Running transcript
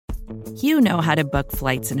You know how to book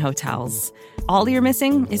flights and hotels. All you're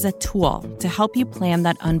missing is a tool to help you plan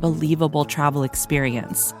that unbelievable travel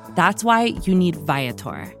experience. That's why you need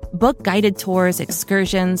Viator. Book guided tours,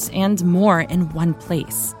 excursions, and more in one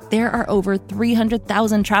place. There are over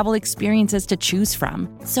 300,000 travel experiences to choose from,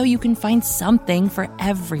 so you can find something for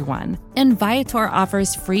everyone. And Viator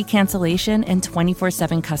offers free cancellation and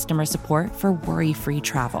 24/7 customer support for worry-free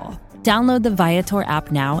travel. Download the Viator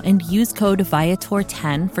app now and use code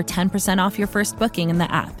Viator10 for 10% off your first booking in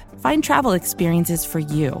the app. Find travel experiences for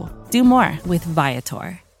you. Do more with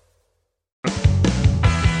Viator.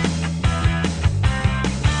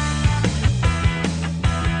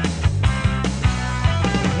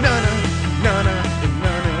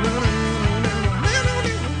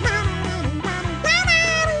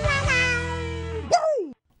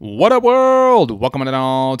 Whaddup World! Welcome on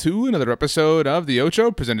all to another episode of the Ocho,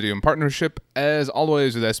 presented to you in partnership, as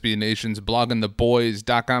always, with SB Nation's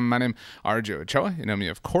bloggingtheboys.com. My name is RJ Ochoa. You know me,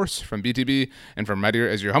 of course, from BTB, and from right here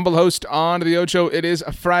as your humble host on the Ocho. It is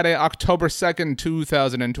Friday, October 2nd,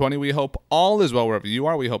 2020. We hope all is well wherever you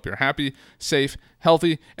are. We hope you're happy, safe,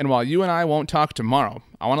 healthy, and while you and I won't talk tomorrow,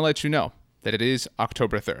 I want to let you know that it is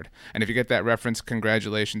October 3rd. And if you get that reference,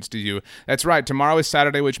 congratulations to you. That's right, tomorrow is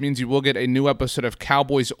Saturday, which means you will get a new episode of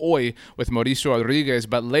Cowboys Hoy with Mauricio Rodriguez.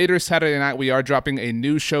 But later Saturday night, we are dropping a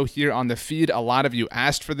new show here on the feed. A lot of you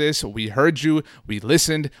asked for this. We heard you. We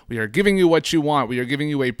listened. We are giving you what you want. We are giving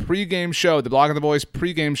you a pregame show, the Blog of the Boys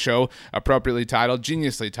pregame show, appropriately titled,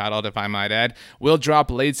 geniusly titled, if I might add. We'll drop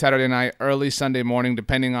late Saturday night, early Sunday morning,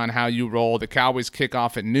 depending on how you roll. The Cowboys kick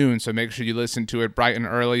off at noon, so make sure you listen to it bright and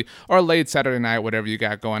early, or late Saturday night, whatever you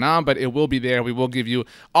got going on, but it will be there. We will give you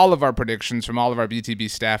all of our predictions from all of our BTB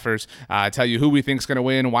staffers, tell you who we think is going to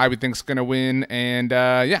win, why we think is going to win, and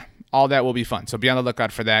all that will be fun. So be on the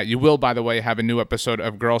lookout for that. You will, by the way, have a new episode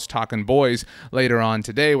of Girls Talking Boys later on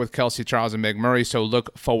today with Kelsey Charles and Meg Murray, so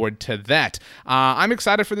look forward to that. I'm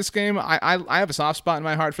excited for this game. I have a soft spot in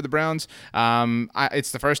my heart for the Browns.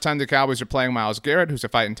 It's the first time the Cowboys are playing Myles Garrett, who's a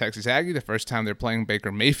fighting Texas Aggie, the first time they're playing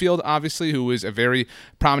Baker Mayfield, obviously, who is a very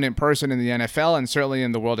prominent person in the NFL and certainly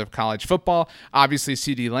in the world of college football. Obviously,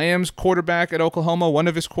 CeeDee Lamb's quarterback at Oklahoma, one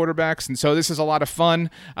of his quarterbacks, and so this is a lot of fun.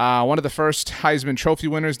 One of the first Heisman Trophy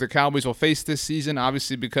winners the Cowboys will face this season,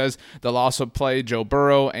 obviously because they'll also play Joe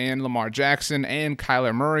Burrow and Lamar Jackson and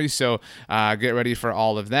Kyler Murray, so get ready for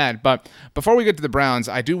all of that. But before we get to the Browns,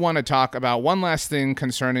 I do want to talk about one last thing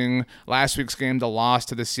concerning last week's game, the loss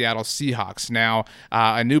to the Seattle Seahawks. Now,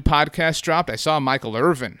 a new podcast dropped. I saw Michael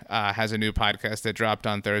Irvin has a new podcast that dropped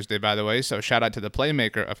on Thursday, by the way, so shout out to the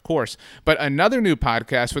Playmaker, of course. But another new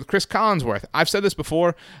podcast with Chris Collinsworth. I've said this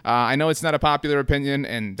before. I know it's not a popular opinion,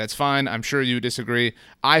 and that's fine. I'm sure you disagree.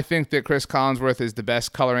 I think that Chris Collinsworth is the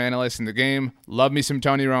best color analyst in the game. Love me some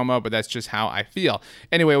Tony Romo, but that's just how I feel.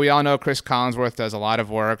 Anyway, we all know Chris Collinsworth does a lot of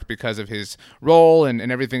work because of his role and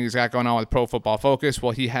everything he's got going on with Pro Football Focus.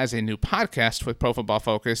 Well, he has a new podcast with Pro Football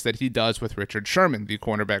Focus that he does with Richard Sherman, the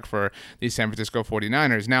cornerback for the San Francisco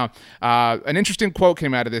 49ers. Now, an interesting quote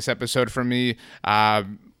came out of this episode for me.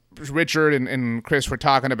 Richard and Chris were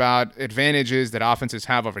talking about advantages that offenses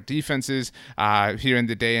have over defenses here in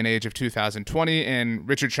the day and age of 2020, and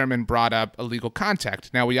Richard Sherman brought up illegal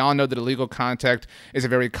contact. Now, we all know that illegal contact is a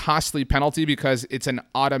very costly penalty because it's an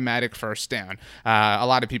automatic first down. A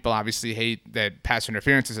lot of people obviously hate that pass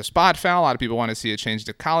interference is a spot foul. A lot of people want to see it changed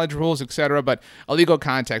to college rules, etc., but illegal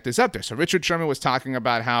contact is up there. So Richard Sherman was talking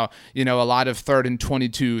about how, a lot of 3rd and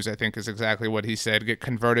 22s, I think is exactly what he said, get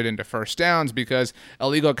converted into first downs because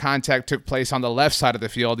illegal contact took place on the left side of the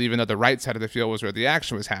field, even though the right side of the field was where the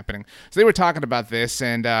action was happening. So they were talking about this,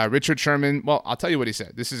 and Richard Sherman, well, I'll tell you what he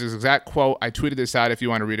said. This is his exact quote. I tweeted this out if you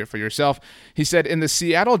want to read it for yourself. He said, in the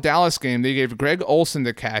Seattle-Dallas game, they gave Greg Olsen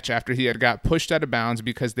the catch after he had got pushed out of bounds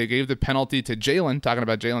because they gave the penalty to Jalen, talking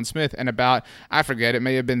about Jalen Smith, and about, I forget, it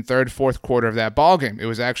may have been 3rd, 4th quarter of that ball game. It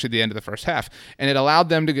was actually the end of the first half, and it allowed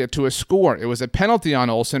them to get to a score. It was a penalty on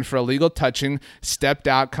Olsen for illegal touching, stepped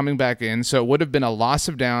out, coming back in, so it would have been a loss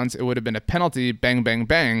of downs. It would have been a penalty, bang, bang,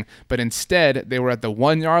 bang, but instead they were at the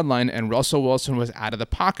 1-yard line and Russell Wilson was out of the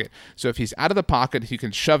pocket. So if he's out of the pocket, he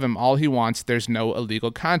can shove him all he wants. There's no illegal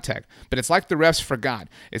contact. But it's like the refs forgot.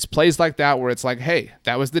 It's plays like that where it's like, hey,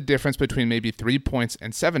 that was the difference between maybe 3 points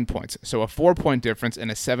and 7 points. So a 4-point difference in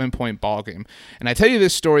a 7-point ball game. And I tell you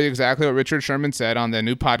this story exactly what Richard Sherman said on the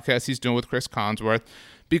new podcast he's doing with Chris Collinsworth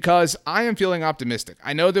because I am feeling optimistic.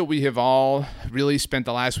 I know that we have all really spent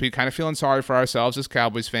the last week kind of feeling sorry for ourselves as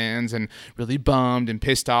Cowboys fans and really bummed and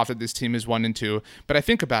pissed off that this team is 1-2. But I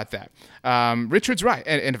think about that. Richard's right.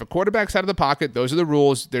 And if a quarterback's out of the pocket, those are the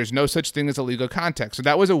rules. There's no such thing as illegal contact. So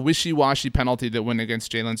that was a wishy-washy penalty that went against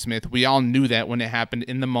Jalen Smith. We all knew that when it happened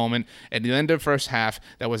in the moment. At the end of the first half,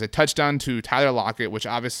 that was a touchdown to Tyler Lockett, which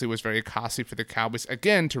obviously was very costly for the Cowboys.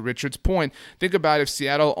 Again, to Richard's point, think about if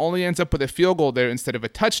Seattle only ends up with a field goal there instead of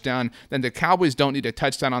a touchdown, then the Cowboys don't need a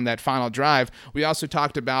touchdown on that final drive. We also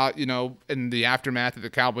talked about, in the aftermath of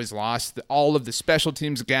the Cowboys loss, all of the special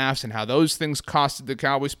teams gaffes and how those things costed the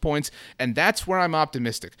Cowboys points, and that's where I'm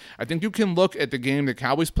optimistic. I think you can look at the game the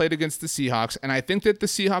Cowboys played against the Seahawks, and I think that the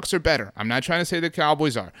Seahawks are better. I'm not trying to say the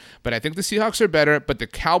Cowboys are, but I think the Seahawks are better, but the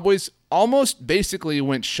Cowboys almost basically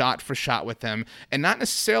went shot for shot with them, and not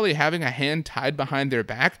necessarily having a hand tied behind their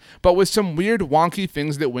back, but with some weird wonky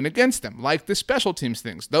things that went against them, like the special teams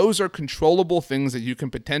things. Those are controllable things that you can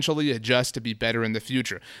potentially adjust to be better in the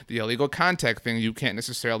future. The illegal contact thing you can't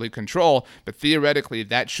necessarily control, but theoretically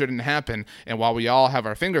that shouldn't happen. And while we all have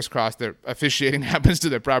our fingers crossed that officiating happens to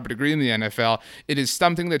the proper degree in the NFL, it is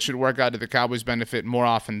something that should work out to the Cowboys' benefit more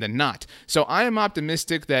often than not. So I am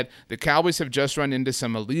optimistic that the Cowboys have just run into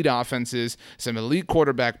some elite offenses, some elite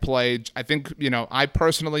quarterback play. I think, I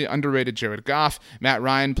personally underrated Jared Goff. Matt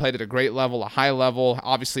Ryan played at a great level, a high level,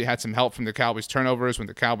 obviously had some help from the Cowboys turnovers when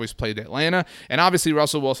the Cowboys played Atlanta, and obviously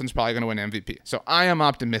Russell Wilson's probably going to win MVP. So I am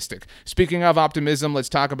optimistic. Speaking of optimism, let's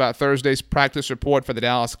talk about Thursday's practice report for the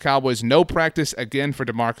Dallas Cowboys. No practice again for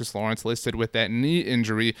DeMarcus Lawrence, listed with that knee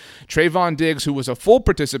injury. Trayvon Diggs, who was a full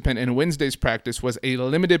participant in Wednesday's practice, was a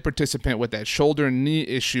limited participant with that shoulder knee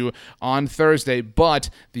issue on Thursday, but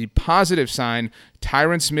the positive sign,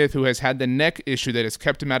 Tyron Smith, who has had the neck issue that has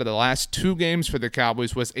kept him out of the last 2 games for the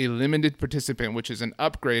Cowboys, was a limited participant, which is an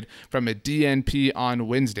upgrade from a DNP on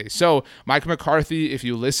Wednesday. So Mike McCarthy, if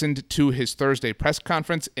you listened to his Thursday press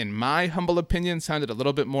conference, in my humble opinion, sounded a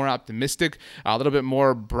little bit more optimistic, a little bit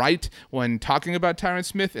more bright when talking about Tyron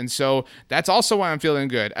Smith. And so that's also why I'm feeling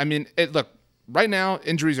good. I mean, look, right now,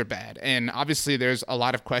 injuries are bad, and obviously there's a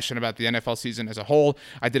lot of question about the NFL season as a whole.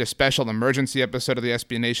 I did a special emergency episode of the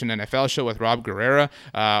SB Nation NFL show with Rob Guerrera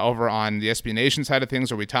over on the SB Nation side of things,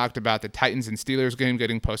 where we talked about the Titans and Steelers game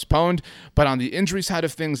getting postponed. But on the injury side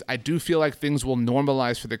of things, I do feel like things will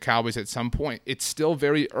normalize for the Cowboys at some point. It's still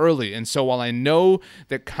very early, and so while I know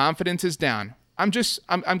that confidence is down,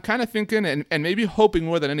 I'm kind of thinking and maybe hoping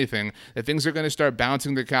more than anything that things are going to start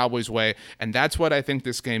bouncing the Cowboys' way, and that's what I think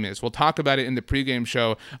this game is. We'll talk about it in the pregame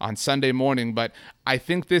show on Sunday morning, but I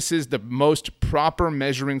think this is the most proper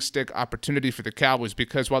measuring stick opportunity for the Cowboys,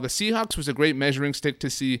 because while the Seahawks was a great measuring stick to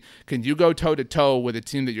see, can you go toe-to-toe with a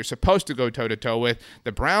team that you're supposed to go toe-to-toe with,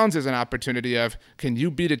 the Browns is an opportunity of, can you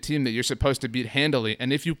beat a team that you're supposed to beat handily?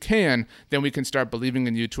 And if you can, then we can start believing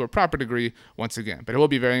in you to a proper degree once again. But it will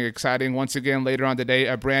be very exciting. Once again, later on today,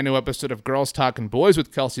 a brand new episode of Girls Talking Boys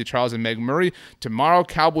with Kelsey Charles and Meg Murray. Tomorrow,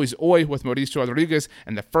 Cowboys Oi with Mauricio Rodriguez,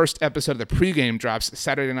 and the first episode of the pregame drops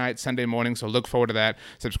Saturday night, Sunday morning, so look forward to that.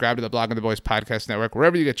 Subscribe to the Blog of the Boys Podcast Network,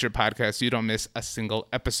 wherever you get your podcasts, so you don't miss a single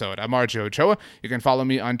episode. I'm RJ Ochoa. You can follow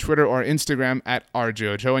me on Twitter or Instagram at RJ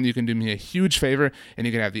Ochoa, and you can do me a huge favor, and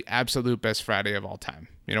you can have the absolute best Friday of all time.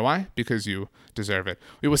 You know why? Because you deserve it.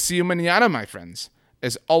 We will see you mañana, my friends.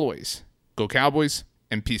 As always, go Cowboys,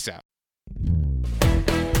 and peace out.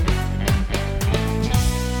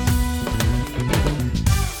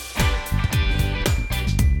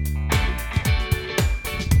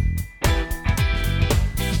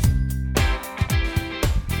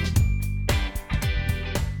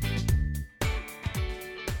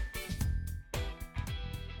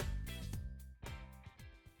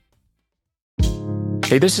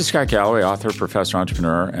 Hey, this is Scott Galloway, author, professor,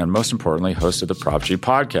 entrepreneur, and most importantly, host of the Prop G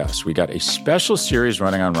podcast. We got a special series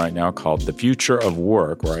running on right now called The Future of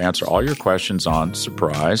Work, where I answer all your questions on,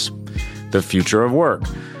 surprise, the future of work.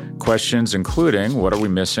 Questions including, what are we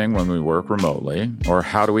missing when we work remotely? Or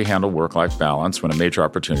how do we handle work-life balance when a major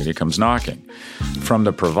opportunity comes knocking? From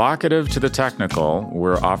the provocative to the technical,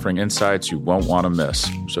 we're offering insights you won't want to miss.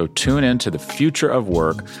 So tune in to The Future of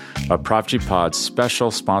Work, a Prop G Pod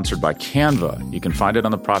special sponsored by Canva. You can find it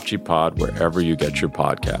on the Prop G Pod wherever you get your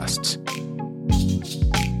podcasts.